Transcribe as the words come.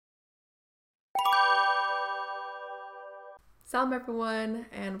Sahm everyone,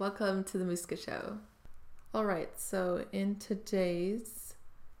 and welcome to the Muska show. All right, so in today's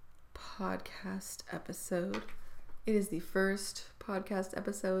podcast episode, it is the first podcast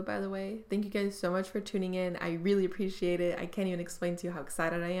episode, by the way. Thank you guys so much for tuning in. I really appreciate it. I can't even explain to you how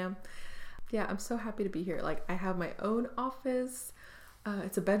excited I am. Yeah, I'm so happy to be here. Like, I have my own office.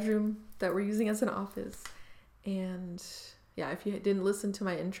 It's a bedroom that we're using as an office. And yeah, if you didn't listen to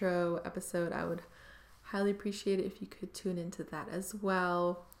my intro episode, I would highly appreciate it if you could tune into that as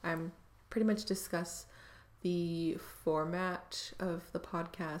well. I'm pretty much discuss the format of the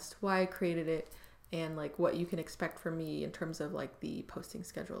podcast, why I created it, and like what you can expect from me in terms of like the posting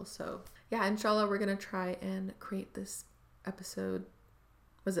schedule. So yeah, inshallah, we're gonna try and create this episode.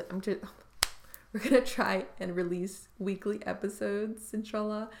 We're gonna try and release weekly episodes,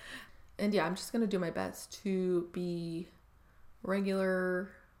 inshallah. And yeah, I'm just gonna do my best to be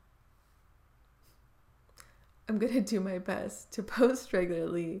regular. I'm going to do my best to post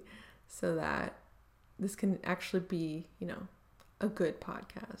regularly so that this can actually be, a good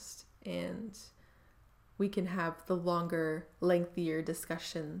podcast and we can have the longer, lengthier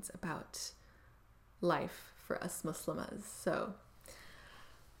discussions about life for us Muslimas. So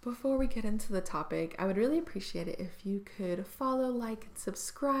before we get into the topic, I would really appreciate it if you could follow, like, and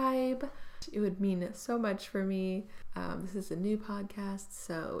subscribe. It would mean so much for me. This is a new podcast,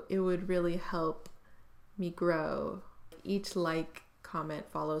 so it would really help me grow. Each like, comment,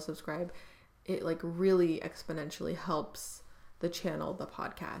 follow, subscribe, it like really exponentially helps the channel, the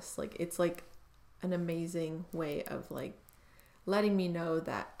podcast. Like, it's like an amazing way of like letting me know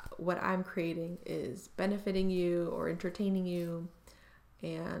that what I'm creating is benefiting you or entertaining you,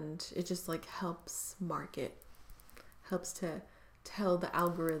 and it just like helps to tell the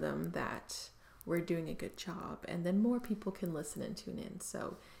algorithm that we're doing a good job, and then more people can listen and tune in.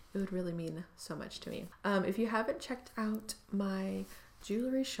 So it would really mean so much to me. If you haven't checked out my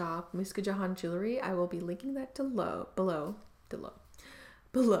jewelry shop, Muska Jahan Jewelry, I will be linking that below.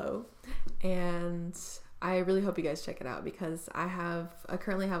 And I really hope you guys check it out because I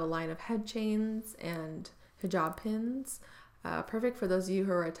currently have a line of head chains and hijab pins, perfect for those of you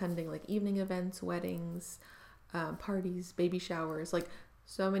who are attending like evening events, weddings, parties, baby showers, like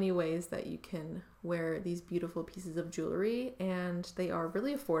so many ways that you can wear these beautiful pieces of jewelry, and they are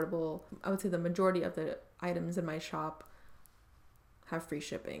really affordable. I would say the majority of the items in my shop have free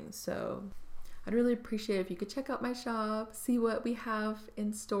shipping. So I'd really appreciate it if you could check out my shop, see what we have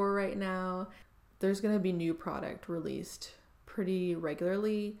in store right now. There's going to be new product released pretty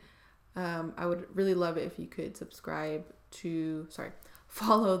regularly. I would really love it if you could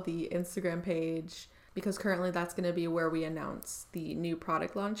follow the Instagram page, because currently that's going to be where we announce the new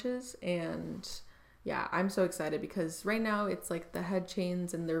product launches. And yeah, I'm so excited because right now it's like the head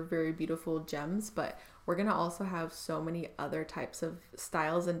chains and they're very beautiful gems, but we're going to also have so many other types of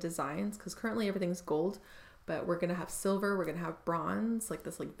styles and designs, because currently everything's gold, but we're going to have silver, we're going to have bronze, like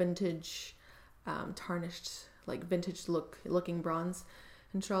this like vintage, tarnished, like vintage looking bronze,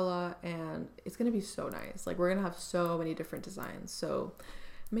 inshallah. And it's going to be so nice. Like, we're going to have so many different designs. So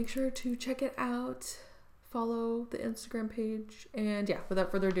make sure to check it out, follow the Instagram page, and yeah,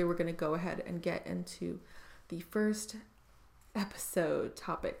 without further ado, we're going to go ahead and get into the first episode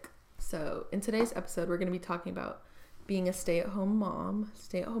topic. So in today's episode, we're going to be talking about being a stay-at-home mom,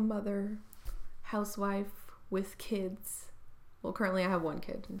 stay-at-home mother, housewife with kids. Well, currently I have one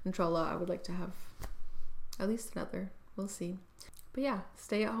kid. Inshallah, I would like to have at least another. We'll see. But yeah,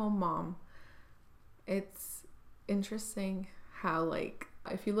 stay-at-home mom. It's interesting how, like,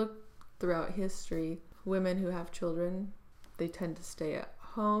 if you look throughout history, women who have children, they tend to stay at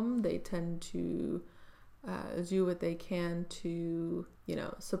home. They tend to do what they can to,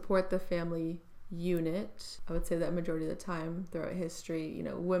 support the family unit. I would say that majority of the time throughout history,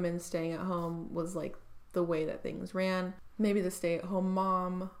 women staying at home was like the way that things ran. Maybe the stay-at-home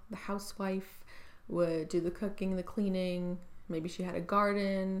mom, the housewife, would do the cooking, the cleaning. Maybe she had a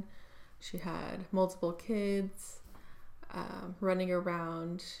garden. She had multiple kids. Running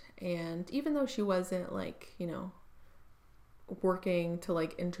around, and even though she wasn't like, working to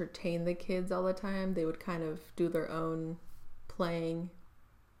like entertain the kids all the time, they would kind of do their own playing,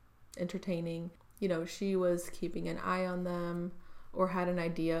 entertaining. She was keeping an eye on them, or had an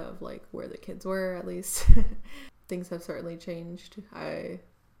idea of like where the kids were, at least. Things have certainly changed. I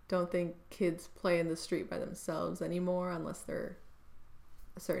don't think kids play in the street by themselves anymore unless they're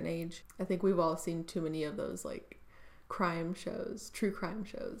a certain age. I think we've all seen too many of those like true crime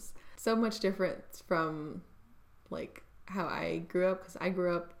shows. So much different from like how I grew up, because I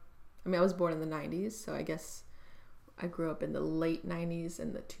was born in the 90s, so I guess I grew up in the late 90s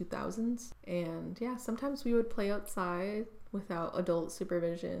and the 2000s. And yeah, sometimes we would play outside without adult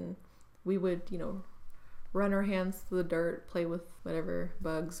supervision. We would, run our hands through the dirt, play with whatever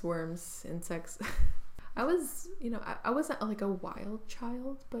bugs, worms, insects. I was, I wasn't like a wild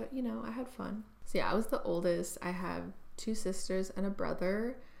child, but, I had fun. So yeah, I was the oldest. I have 2 sisters and a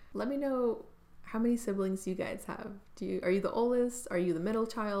brother. Let me know how many siblings you guys have. Are you the oldest? Are you the middle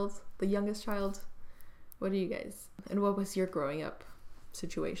child? The youngest child? What are you guys? And what was your growing up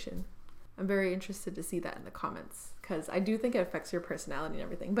situation? I'm very interested to see that in the comments, because I do think it affects your personality and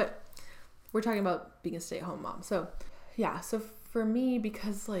everything. But we're talking about being a stay-at-home mom. So yeah, so for me,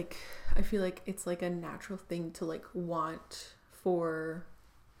 because like I feel like it's like a natural thing to like want for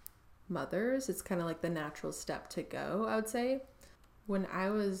mothers, it's kind of like the natural step to go, I would say. When I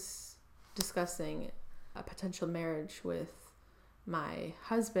was discussing a potential marriage with my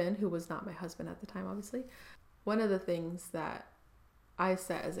husband, who was not my husband at the time, obviously, one of the things that I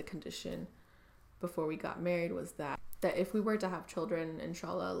set as a condition before we got married was that if we were to have children,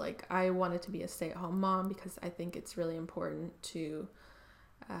 inshallah, like I wanted to be a stay-at-home mom, because I think it's really important to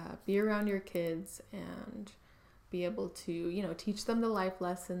be around your kids and be able to, teach them the life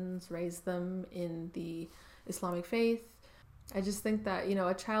lessons, raise them in the Islamic faith. I just think that,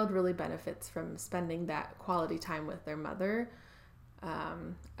 a child really benefits from spending that quality time with their mother,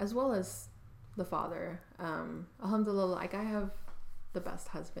 as well as the father. Alhamdulillah, like I have the best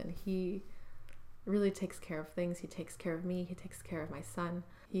husband. He really takes care of things. He takes care of me. He takes care of my son.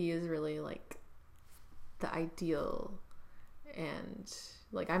 He is really like the ideal, and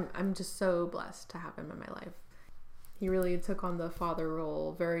like I'm just so blessed to have him in my life. He really took on the father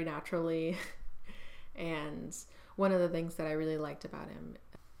role very naturally. And one of the things that I really liked about him,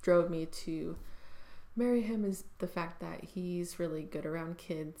 drove me to marry him, is the fact that he's really good around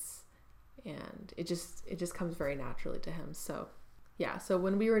kids, and it just comes very naturally to him. So yeah, so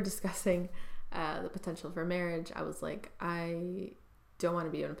when we were discussing the potential for marriage, I was like, I don't want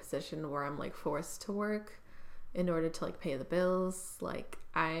to be in a position where I'm like forced to work in order to like pay the bills. Like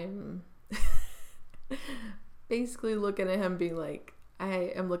I'm basically looking at him being like,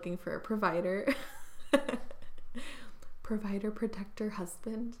 I am looking for a provider. Provider, protector,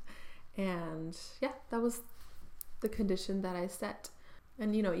 husband. And yeah, that was the condition that I set.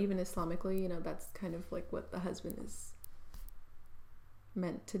 And even Islamically, that's kind of like what the husband is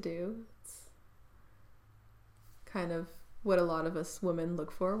meant to do. It's kind of what a lot of us women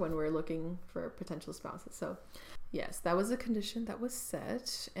look for when we're looking for potential spouses. So yes, that was a condition that was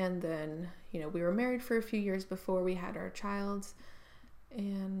set. And then, we were married for a few years before we had our child.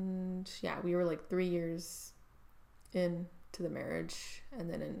 And yeah, we were like 3 years into the marriage, and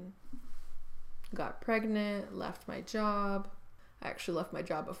then got pregnant, left my job. I actually left my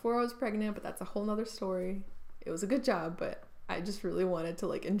job before I was pregnant, but that's a whole nother story. It was a good job, but I just really wanted to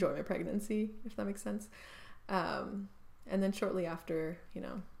like enjoy my pregnancy, if that makes sense. And then shortly after,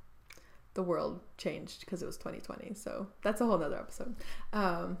 the world changed because it was 2020. So that's a whole nother episode.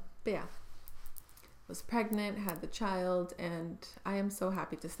 But yeah, was pregnant, had the child, and I am so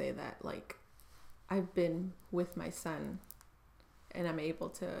happy to say that like I've been with my son, and I'm able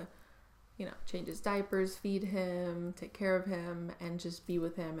to, change his diapers, feed him, take care of him, and just be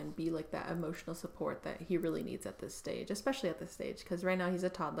with him and be like that emotional support that he really needs at this stage, especially at this stage, because right now he's a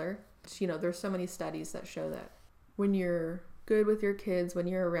toddler. There's so many studies that show that when you're good with your kids, when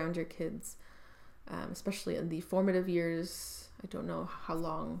you're around your kids, especially in the formative years, I don't know how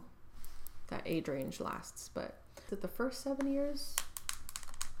long that age range lasts, but is it the first 7 years?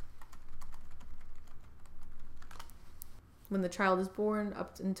 When the child is born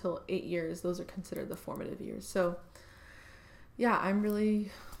up until 8 years, those are considered the formative years. So yeah, I'm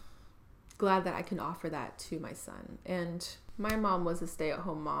really glad that I can offer that to my son. And my mom was a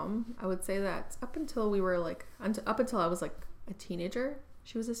stay-at-home mom. I would say that up until I was like a teenager,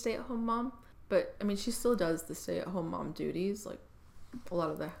 she was a stay-at-home mom. But I mean, she still does the stay-at-home mom duties, like a lot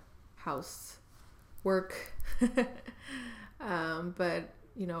of the house work. But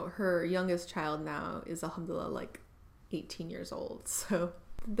her youngest child now is alhamdulillah like 18 years old. So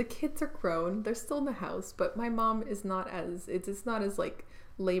the kids are grown, they're still in the house, but my mom is not as, it's not as like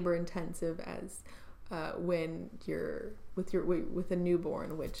labor intensive as when you're with a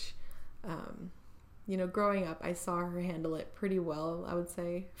newborn, which growing up I saw her handle it pretty well, I would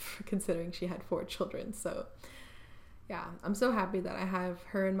say, considering she had 4 children. So yeah, I'm so happy that I have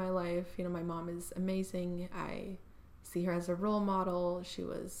her in my life. My mom is amazing. I see her as a role model. She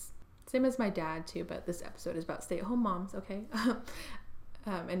was same as my dad too, but this episode is about stay-at-home moms, okay?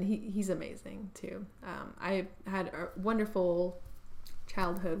 And he's amazing too. I had a wonderful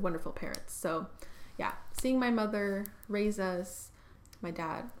childhood, wonderful parents. So yeah, seeing my mother raise us, my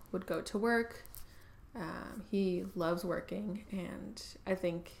dad would go to work. He loves working, and I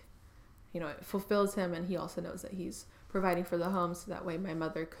think, it fulfills him, and he also knows that he's providing for the home, so that way my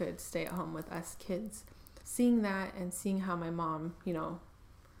mother could stay at home with us kids. Seeing that and seeing how my mom,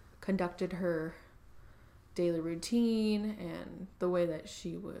 conducted her daily routine and the way that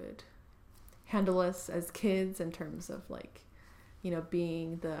she would handle us as kids in terms of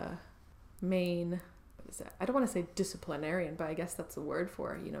being the main, I don't want to say disciplinarian, but I guess that's the word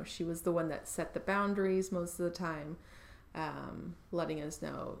for it. She was the one that set the boundaries most of the time, letting us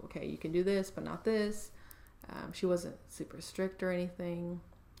know, okay, you can do this, but not this. She wasn't super strict or anything.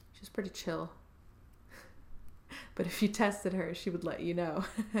 She was pretty chill. But if you tested her, she would let you know.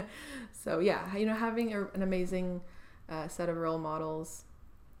 So yeah, having an amazing set of role models,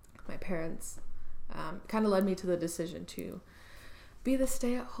 my parents, kind of led me to the decision to be the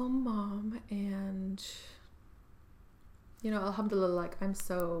stay-at-home mom. And alhamdulillah, I'm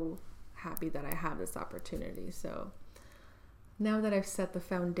so happy that I have this opportunity. So now that I've set the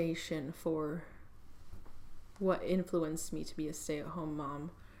foundation for what influenced me to be a stay-at-home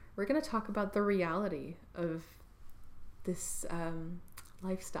mom, we're going to talk about the reality of this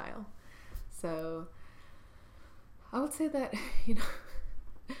lifestyle. So I would say that,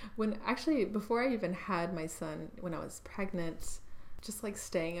 before I even had my son, when I was pregnant, just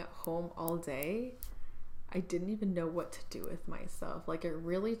staying at home all day, I didn't even know what to do with myself. It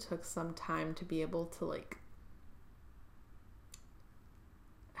really took some time to be able to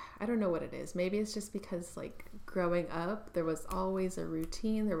I don't know what it is. Maybe it's just because growing up, there was always a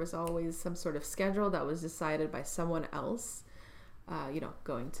routine. There was always some sort of schedule that was decided by someone else.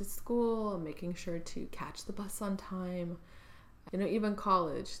 Going to school, making sure to catch the bus on time. Even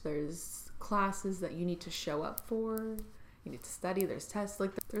college, there's classes that you need to show up for. You need to study. There's tests.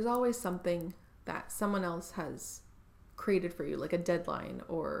 There's always something that someone else has created for you, like a deadline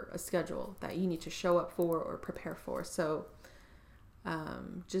or a schedule that you need to show up for or prepare for. So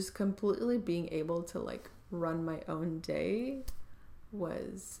just completely being able to run my own day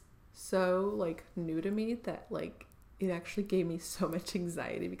was so new to me that it actually gave me so much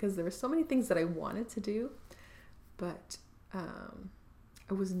anxiety, because there were so many things that I wanted to do, but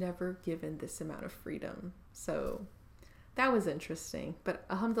I was never given this amount of freedom. So that was interesting. But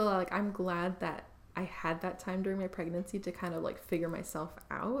alhamdulillah, I'm glad that I had that time during my pregnancy to kind of figure myself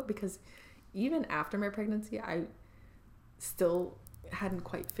out, because even after my pregnancy, I still hadn't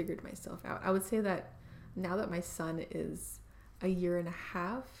quite figured myself out. I would say that now that my son is a year and a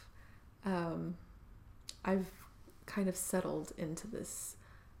half, I've kind of settled into this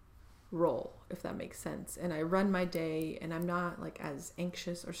role, if that makes sense. And I run my day, and I'm not as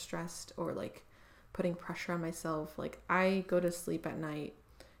anxious or stressed or putting pressure on myself. I go to sleep at night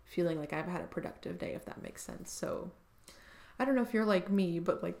feeling I've had a productive day, if that makes sense. So I don't know if you're like me,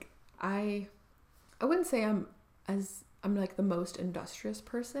 but I wouldn't say I'm the most industrious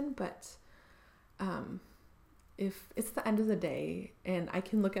person, but if it's the end of the day and I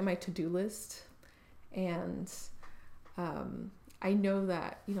can look at my to-do list and I know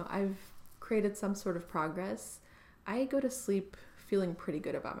that, I've created some sort of progress, I go to sleep feeling pretty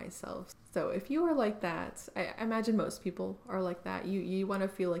good about myself. So if you are like that, I imagine most people are like that. You want to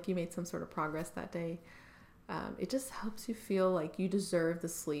feel you made some sort of progress that day. It just helps you feel you deserve the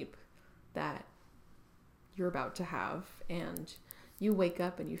sleep that you're about to have, and you wake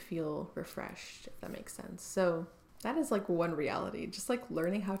up and you feel refreshed, if that makes sense. So that is one reality, just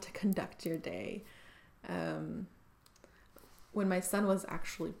learning how to conduct your day. When my son was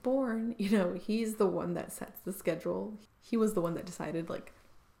actually born, he's the one that sets the schedule. He was the one that decided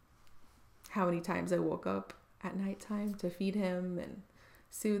how many times I woke up at nighttime to feed him and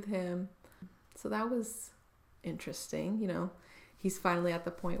soothe him. So that was interesting. He's finally at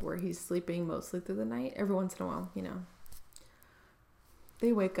the point where he's sleeping mostly through the night. Every once in a while,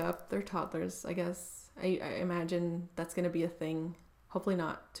 they wake up. They're toddlers, I guess. I imagine that's going to be a thing. Hopefully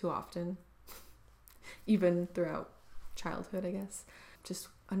not too often, even throughout childhood, I guess. Just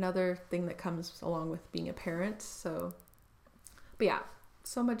another thing that comes along with being a parent. So, but yeah,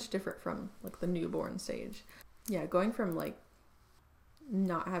 so much different from the newborn stage. Yeah, going from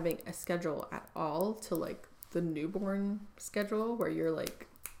not having a schedule at all to the newborn schedule, where you're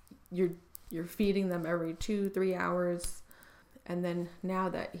feeding them every 2-3 hours. And then now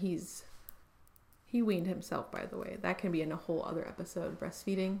that he weaned himself, by the way, that can be in a whole other episode,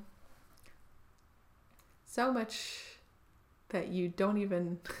 breastfeeding. So much that you don't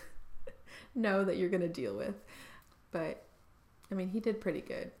even know that you're going to deal with. But he did pretty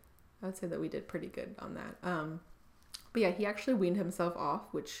good. I would say that we did pretty good on that. But yeah, he actually weaned himself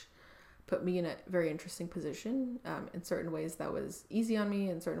off, which put me in a very interesting position. In certain ways that was easy on me.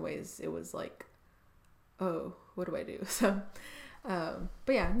 In certain ways it was oh, what do I do? So,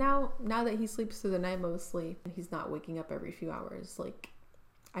 but yeah, now that he sleeps through the night mostly, he's not waking up every few hours. Like,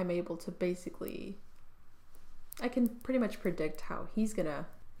 I'm able to basically, I can pretty much predict how he's gonna,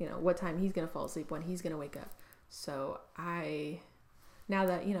 what time he's gonna fall asleep, when he's gonna wake up. So now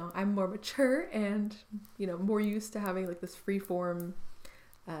that, I'm more mature and, more used to having like this free form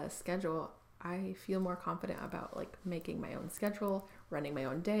schedule, I feel more confident about like making my own schedule, running my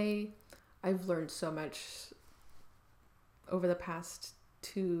own day. I've learned so much over the past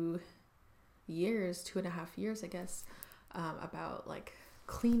 2.5 years, I guess, about like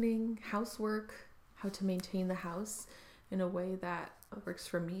cleaning, housework, how to maintain the house in a way that works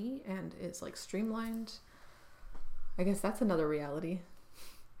for me and is like streamlined. I guess that's another reality,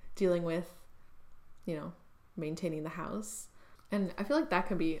 dealing with, maintaining the house. And I feel like that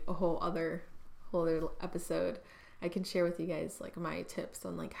can be a whole other episode. I can share with you guys like my tips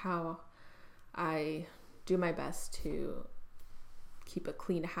on like how I do my best to keep a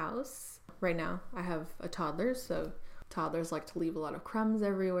clean house. Right now I have a toddler, so toddlers like to leave a lot of crumbs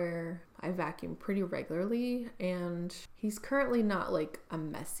everywhere. I vacuum pretty regularly, and he's currently not like a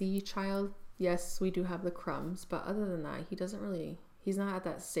messy child. Yes, we do have the crumbs, but other than that, he's not at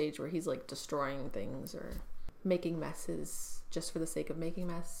that stage where he's like destroying things or making messes just for the sake of making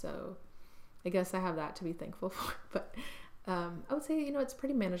mess. So I guess I have that to be thankful for. But I would say, it's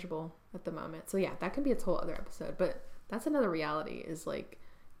pretty manageable at the moment. So yeah, that can be its whole other episode. But that's another reality, is like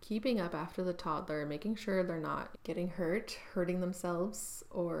keeping up after the toddler, making sure they're not getting hurting themselves,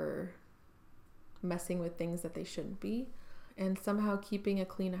 or messing with things that they shouldn't be, and somehow keeping a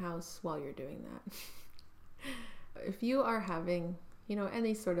clean house while you're doing that. If you are having,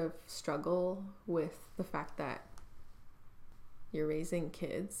 any sort of struggle with the fact that you're raising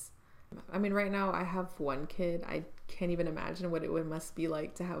kids, I mean, right now I have one kid. I can't even imagine what it must be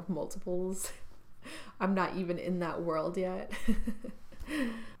like to have multiples. I'm not even in that world yet.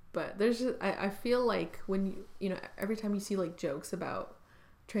 But there's just, I feel like when every time you see like jokes about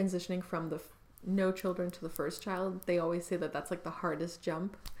transitioning from the no children to the first child, they always say that that's like the hardest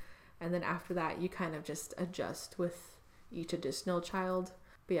jump. And then after that, you kind of just adjust with each additional child.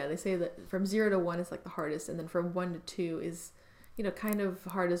 But yeah, they say that from 0 to 1 is like the hardest. And then from 1 to 2 is, kind of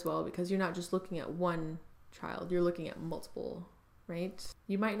hard as well, because you're not just looking at one child, you're looking at multiple, right?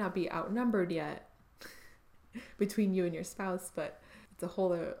 You might not be outnumbered yet between you and your spouse, but it's a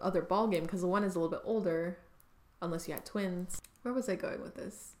whole other ball game, because the one is a little bit older, unless you had twins. Where was I going with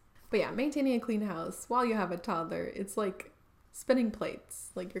this? But yeah, maintaining a clean house while you have a toddler, it's like spinning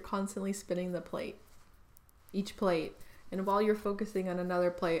plates. Like, you're constantly spinning the plate, each plate. And while you're focusing on another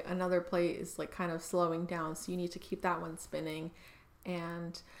plate is like kind of slowing down. So you need to keep that one spinning.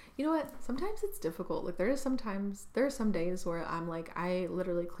 And you know what? Sometimes it's difficult. Like, there are some days where I'm like, I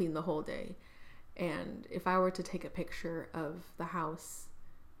literally clean the whole day. And if I were to take a picture of the house,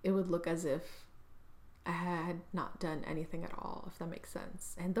 it would look as if I had not done anything at all, if that makes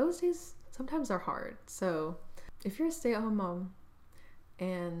sense. And those days sometimes are hard. So if you're a stay-at-home mom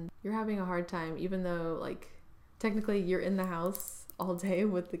and you're having a hard time, even though like technically you're in the house all day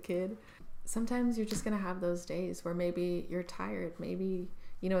with the kid, sometimes you're just going to have those days where maybe you're tired. Maybe,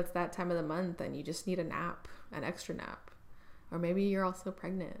 it's that time of the month and you just need a nap, an extra nap. Or maybe you're also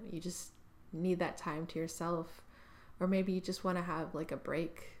pregnant. You just need that time to yourself. Or maybe you just want to have like a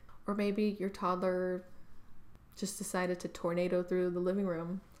break. Or maybe your toddler just decided to tornado through the living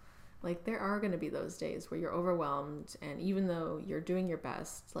room. Like, there are going to be those days where you're overwhelmed, and even though you're doing your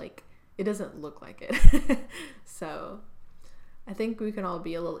best, like, it doesn't look like it. So I think we can all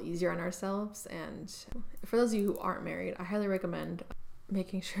be a little easier on ourselves. And for those of you who aren't married, I highly recommend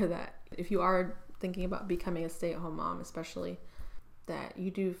making sure that if you are thinking about becoming a stay-at-home mom, especially, that you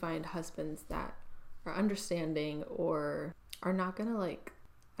do find husbands that are understanding or are not gonna like,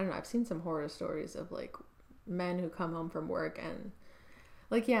 I don't know, I've seen some horror stories of like men who come home from work and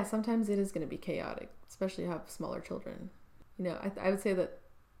like, yeah, sometimes it is gonna be chaotic, especially if you have smaller children. I would say that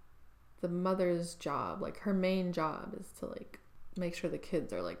the mother's job, like her main job, is to like make sure the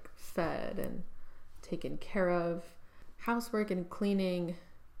kids are like fed and taken care of. Housework and cleaning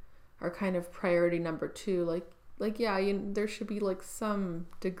are kind of priority number 2. Like yeah, there should be like some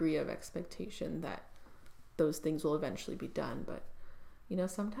degree of expectation that those things will eventually be done, but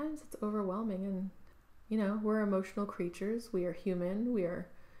sometimes it's overwhelming, and we're emotional creatures. We are human. We are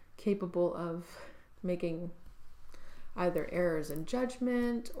capable of making either errors in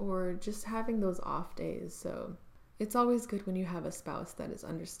judgment or just having those off days. So it's always good when you have a spouse that is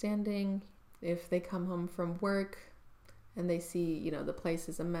understanding. If they come home from work and they see, the place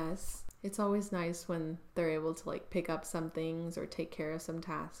is a mess, it's always nice when they're able to like pick up some things or take care of some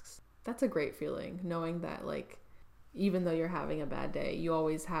tasks. that's a great feeling, knowing that like even though you're having a bad day, you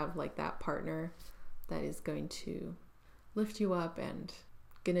always have like that partner that is going to lift you up and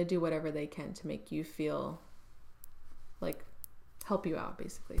gonna do whatever they can to make you feel like help you out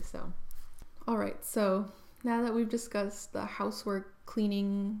basically. So all right, so now that we've discussed the housework,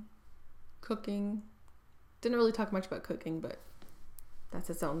 cleaning, cooking, didn't really talk much about cooking, but that's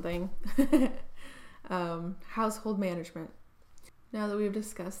its own thing. Household management. Now that we've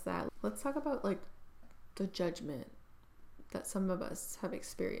discussed that, let's talk about like the judgment that some of us have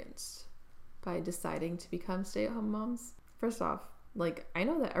experienced by deciding to become stay-at-home moms. First off, like I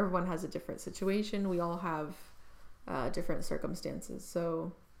know that everyone has a different situation. We all have different circumstances.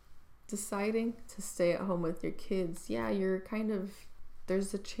 So deciding to stay at home with your kids, yeah, you're kind of,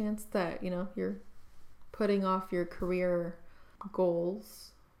 there's a chance that, you know, you're putting off your career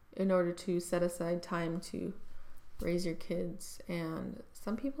goals in order to set aside time to raise your kids. And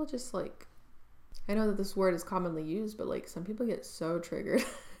some people just like, I know that this word is commonly used, but like some people get so triggered.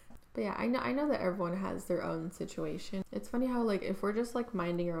 But yeah, I know that everyone has their own situation. It's funny how like if we're just like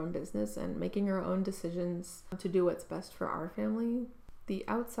minding our own business and making our own decisions to do what's best for our family, the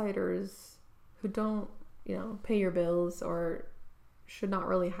outsiders who don't, you know, pay your bills or should not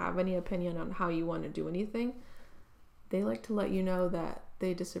really have any opinion on how you want to do anything, they like to let you know that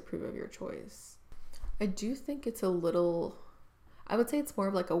they disapprove of your choice. I do think it's a little, I would say it's more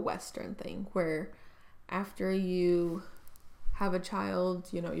of like a Western thing where after you have a child,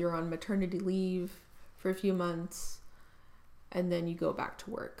 you know, you're on maternity leave for a few months and then you go back to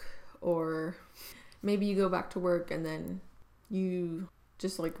work. Or maybe you go back to work and then you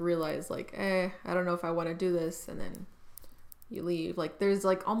just like realize like, I don't know if I want to do this, and then you leave. Like there's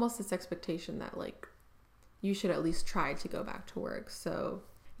like almost this expectation that like you should at least try to go back to work. So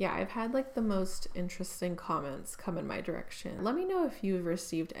yeah, I've had like the most interesting comments come in my direction. Let me know if you've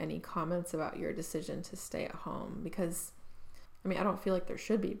received any comments about your decision to stay at home, because I mean, I don't feel like there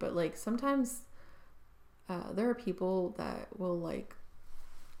should be, but like sometimes there are people that will like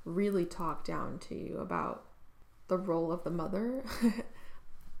really talk down to you about the role of the mother,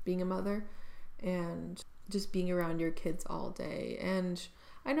 being a mother, and just being around your kids all day. And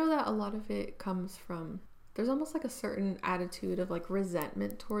I know that a lot of it comes from, there's almost like a certain attitude of like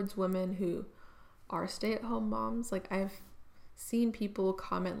resentment towards women who are stay-at-home moms. Like I've seen people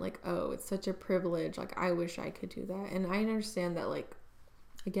comment like, oh, it's such a privilege, like I wish I could do that. And I understand that like,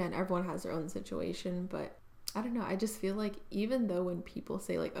 again, everyone has their own situation, but I don't know, I just feel like even though when people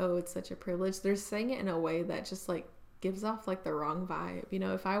say like, oh, it's such a privilege, they're saying it in a way that just like gives off like the wrong vibe. You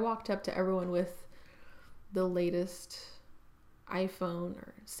know, if I walked up to everyone with the latest iPhone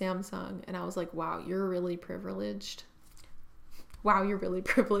or Samsung and I was like, wow, you're really privileged, like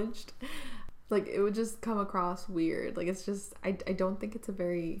it would just come across weird. Like it's just, I don't think it's a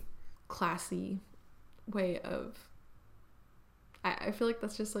very classy way of, I feel like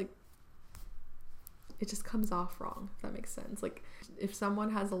that's just like, it just comes off wrong, if that makes sense. Like if someone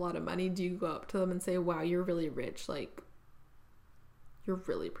has a lot of money, do you go up to them and say, wow, you're really rich, like you're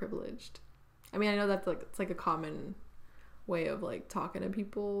really privileged? I mean, I know that's like, it's like a common way of like talking to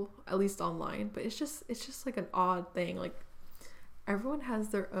people, at least online, but it's just like an odd thing. Like everyone has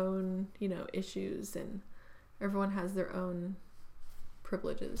their own, you know, issues, and everyone has their own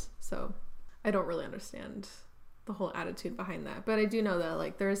privileges. So I don't really understand the whole attitude behind that. But I do know that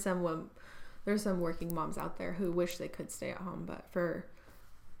like there's some working moms out there who wish they could stay at home, but for,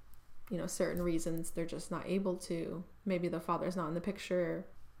 you know, certain reasons they're just not able to. Maybe the father's not in the picture.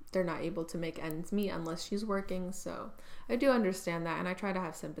 They're not able to make ends meet unless she's working. So I do understand that, and I try to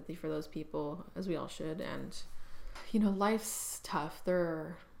have sympathy for those people, as we all should. And you know, life's tough. There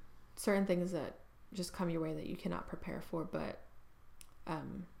are certain things that just come your way that you cannot prepare for, but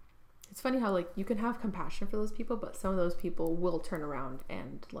it's funny how like you can have compassion for those people, but some of those people will turn around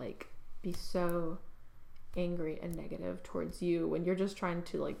and like be so angry and negative towards you when you're just trying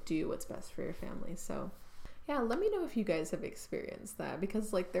to like do what's best for your family. So yeah, let me know if you guys have experienced that,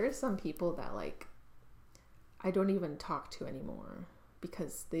 because like there are some people that like I don't even talk to anymore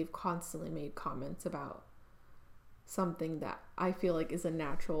because they've constantly made comments about something that I feel like is a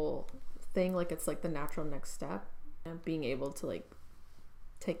natural thing. Like it's like the natural next step, and being able to like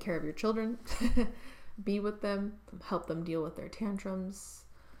take care of your children, be with them, help them deal with their tantrums,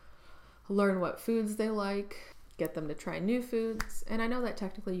 learn what foods they like, get them to try new foods. And I know that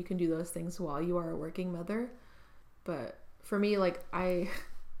technically you can do those things while you are a working mother, but for me, like I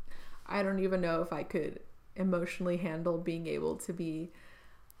don't even know if I could emotionally handle being able to be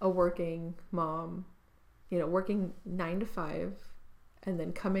a working mom, you know, working 9 to 5 and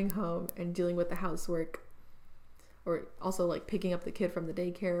then coming home and dealing with the housework or also like picking up the kid from the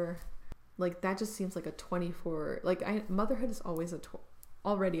daycare. Like that just seems like a 24, like motherhood is always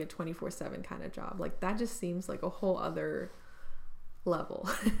already a 24/7 kind of job. Like that just seems like a whole other level.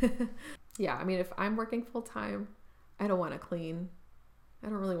 Yeah, I mean, if I'm working full time, I don't want to clean. I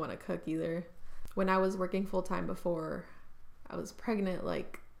don't really want to cook either. When I was working full time before I was pregnant,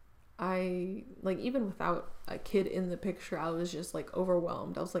 even without a kid in the picture, I was just like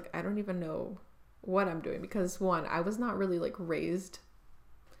overwhelmed. I was like, I don't even know what I'm doing, because one, I was not really like raised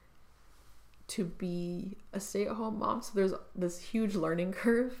to be a stay-at-home mom, so there's this huge learning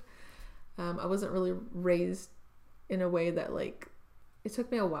curve. I wasn't really raised in a way that like, it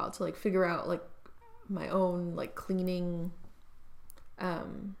took me a while to like figure out like my own like cleaning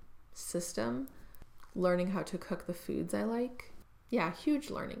system, learning how to cook the foods I like. Yeah, huge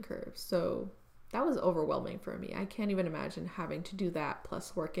learning curve. So that was overwhelming for me. I can't even imagine having to do that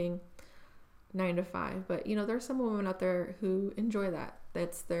plus working 9 to 5. But you know, there's some women out there who enjoy that.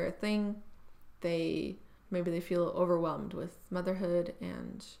 That's their thing. Maybe they feel overwhelmed with motherhood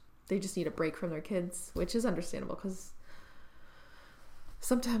and they just need a break from their kids, which is understandable, because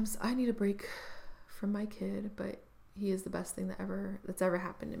sometimes I need a break from my kid, but he is the best thing that's ever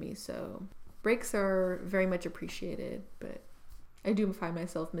happened to me. So breaks are very much appreciated, but I do find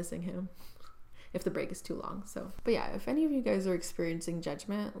myself missing him if the break is too long. So, but yeah, if any of you guys are experiencing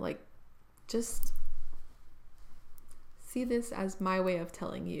judgment, like, just see this as my way of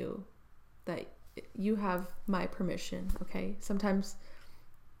telling you that you have my permission, okay? Sometimes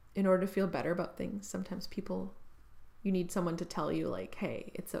in order to feel better about things, sometimes you need someone to tell you like,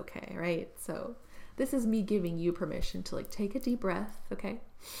 hey, it's okay, right? So this is me giving you permission to like take a deep breath, okay?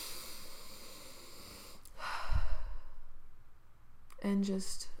 And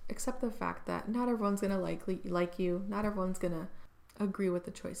just accept the fact that not everyone's gonna like you. Not everyone's gonna agree with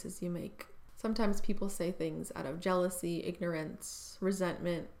the choices you make. Sometimes people say things out of jealousy, ignorance,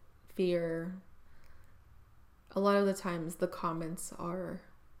 resentment, fear. A lot of the times the comments are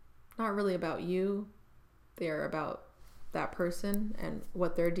not really about you. They are about that person and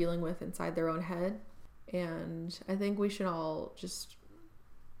what they're dealing with inside their own head. And I think we should all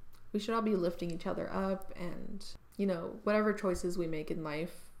be lifting each other up, and you know, whatever choices we make in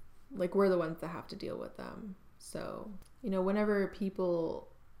life, like, we're the ones that have to deal with them. So, you know, whenever people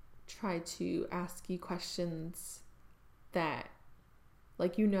try to ask you questions that,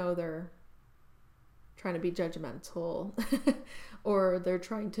 like, you know, they're trying to be judgmental or they're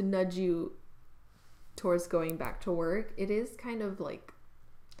trying to nudge you towards going back to work, it is kind of like,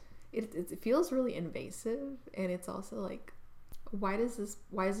 it feels really invasive. And it's also like, why is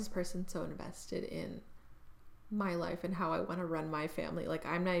this person so invested in my life and how I want to run my family? Like,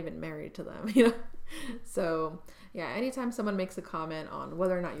 I'm not even married to them, you know? So yeah, anytime someone makes a comment on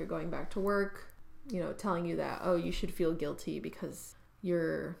whether or not you're going back to work, you know, telling you that, oh, you should feel guilty because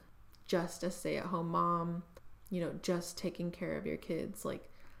you're just a stay-at-home mom, you know, just taking care of your kids, like,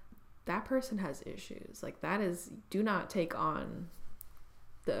 that person has issues. Like, do not take on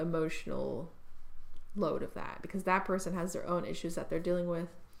the emotional load of that, because that person has their own issues that they're dealing with.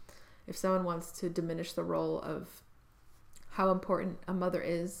 If someone wants to diminish the role of how important a mother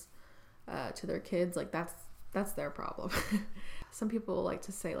is to their kids, like, that's their problem. Some people like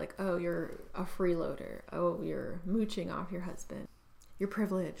to say, like, oh, you're a freeloader. Oh, you're mooching off your husband. You're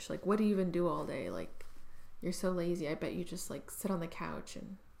privileged. Like, what do you even do all day? Like, you're so lazy. I bet you just like sit on the couch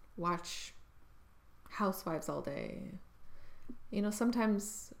and watch Housewives all day. You know,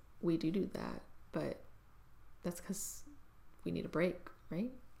 sometimes we do that, but that's because we need a break,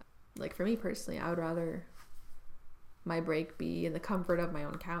 right? Like, for me personally, I would rather my break be in the comfort of my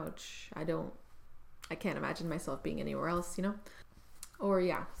own couch. I can't imagine myself being anywhere else, you know? Or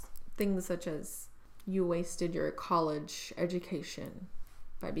yeah, things such as you wasted your college education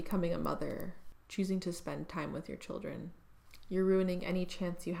by becoming a mother, choosing to spend time with your children. You're ruining any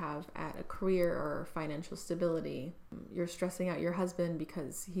chance you have at a career or financial stability. You're stressing out your husband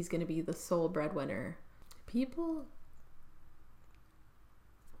because he's going to be the sole breadwinner. People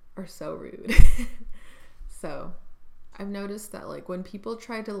are so rude. So I've noticed that, like, when people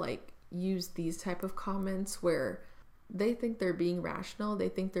try to like use these type of comments where they think they're being rational, they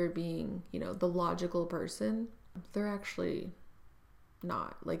think they're being, you know, the logical person, they're actually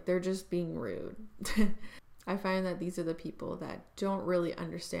not. Like, they're just being rude. I find that these are the people that don't really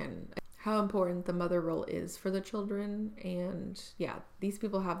understand how important the mother role is for the children. And yeah, these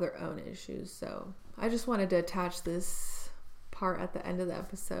people have their own issues. So I just wanted to attach this part at the end of the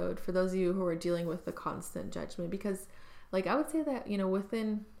episode for those of you who are dealing with the constant judgment, because, like, I would say that, you know,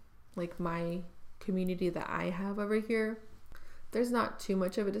 within like my community that I have over here, there's not too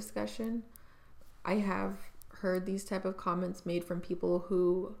much of a discussion. I have heard these type of comments made from people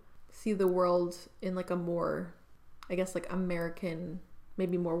who see the world in like a more, I guess, like American,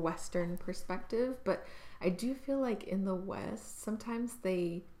 maybe more Western perspective. But I do feel like in the West, sometimes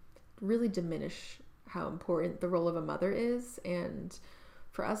they really diminish how important the role of a mother is. And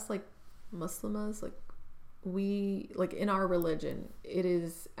for us, like Muslims, like we, like in our religion, it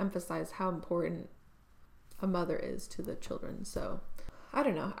is emphasized how important a mother is to the children. So I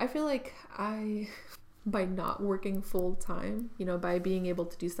don't know. I feel like by not working full time, by being able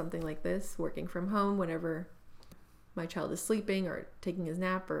to do something like this, working from home whenever my child is sleeping or taking his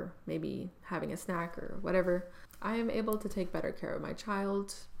nap or maybe having a snack or whatever, I am able to take better care of my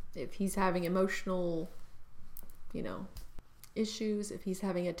child. If he's having emotional, issues, if he's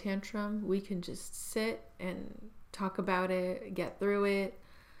having a tantrum, we can just sit and talk about it, get through it.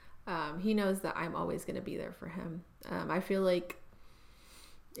 He knows that I'm always going to be there for him. I feel like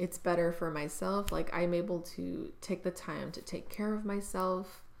it's better for myself. Like I'm able to take the time to take care of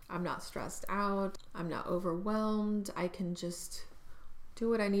myself. I'm not stressed out. I'm not overwhelmed. I can just do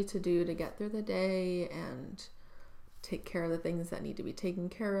what I need to do to get through the day and take care of the things that need to be taken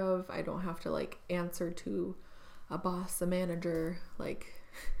care of. I don't have to like answer to a boss, a manager. Like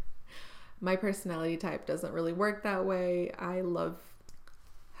my personality type doesn't really work that way. I love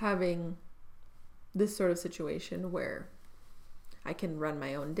having this sort of situation where I can run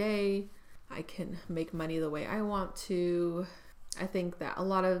my own day. I can make money the way I want to. I think that a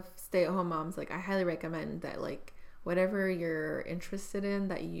lot of stay-at-home moms, like I highly recommend that like whatever you're interested in,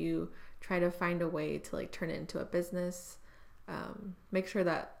 that you try to find a way to like turn it into a business. Make sure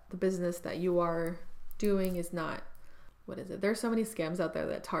that the business that you are doing is not, there's so many scams out there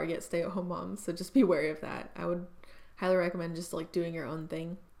that target stay-at-home moms, so just be wary of that. I would highly recommend just like doing your own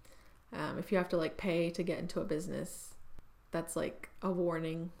thing. If you have to like pay to get into a business, that's like a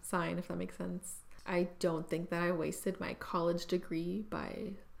warning sign, if that makes sense. I don't think that I wasted my college degree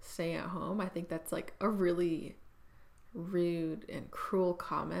by staying at home. I think that's like a really rude and cruel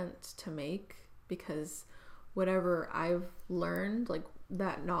comment to make, because whatever I've learned, like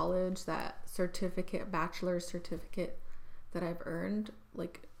that knowledge, that certificate, bachelor's certificate that I've earned,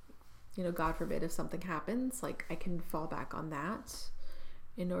 like, God forbid if something happens, like I can fall back on that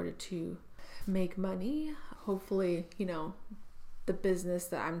in order to make money. Hopefully, the business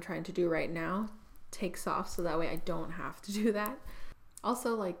that I'm trying to do right now takes off so that way I don't have to do that.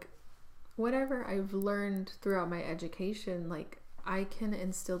 Also, like whatever I've learned throughout my education, like I can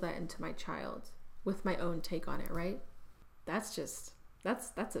instill that into my child with my own take on it, right? That's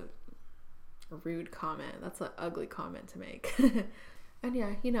a rude comment. That's an ugly comment to make. And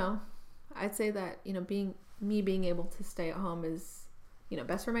yeah, I'd say that, being able to stay at home is,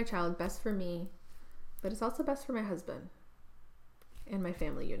 best for my child, best for me, but it's also best for my husband and my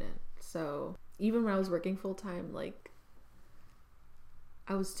family unit. So even when I was working full time, like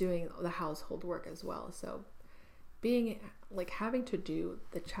I was doing the household work as well. So being like having to do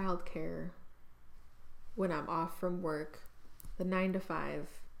the childcare when I'm off from work, the 9 to 5,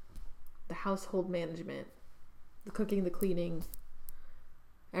 the household management, the cooking, the cleaning,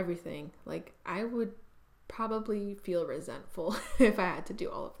 everything, like I would probably feel resentful if I had to do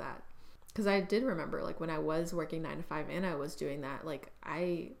all of that. Because I did remember, like when I was working 9 to 5 and I was doing that, like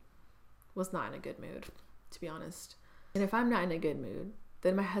I was not in a good mood, to be honest. And if I'm not in a good mood,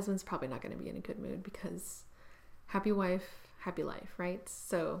 then my husband's probably not going to be in a good mood, because happy wife, happy life, right?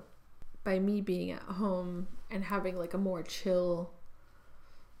 So by me being at home and having like a more chill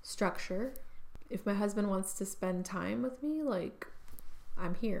structure, if my husband wants to spend time with me, like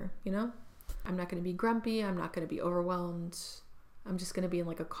I'm here, I'm not going to be grumpy. I'm not going to be overwhelmed. I'm just going to be in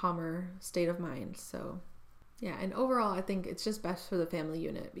like a calmer state of mind. So yeah. And overall, I think it's just best for the family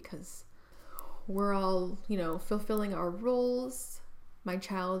unit, because we're all, fulfilling our roles. My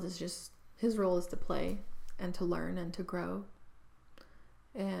child is just, his role is to play and to learn and to grow.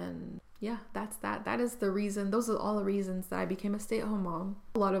 And yeah, that's that. That is the reason. Those are all the reasons that I became a stay-at-home mom.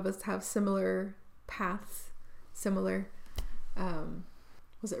 A lot of us have similar paths,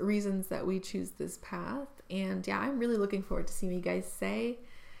 reasons that we choose this path. And yeah, I'm really looking forward to seeing what you guys say.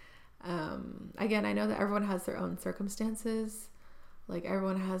 Again, I know that everyone has their own circumstances. Like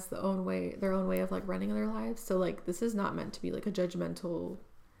everyone has their own way of like running their lives. So like this is not meant to be like a judgmental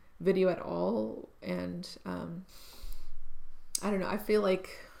video at all. And I don't know, I feel like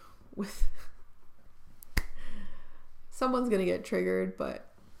with someone's gonna get triggered, but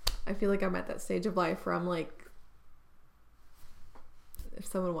I feel like I'm at that stage of life where I'm like, if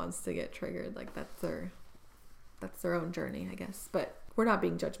someone wants to get triggered, like that's their own journey, I guess. But we're not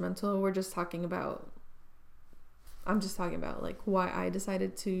being judgmental. I'm just talking about like why I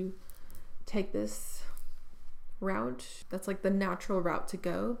decided to take this route. That's like the natural route to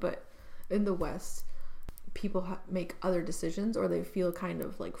go. But in the West, people make other decisions, or they feel kind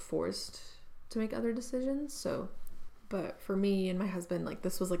of like forced to make other decisions. So, but for me and my husband, like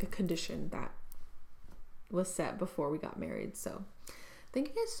this was like a condition that was set before we got married. So thank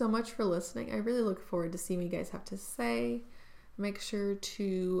you guys so much for listening. I really look forward to seeing what you guys have to say. Make sure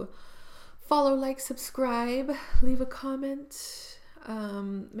to follow, like, subscribe, leave a comment.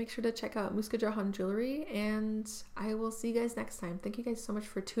 Make sure to check out Muska Jewelry, and I will see you guys next time. Thank you guys so much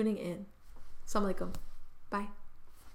for tuning in. Assalamu alaikum. Bye.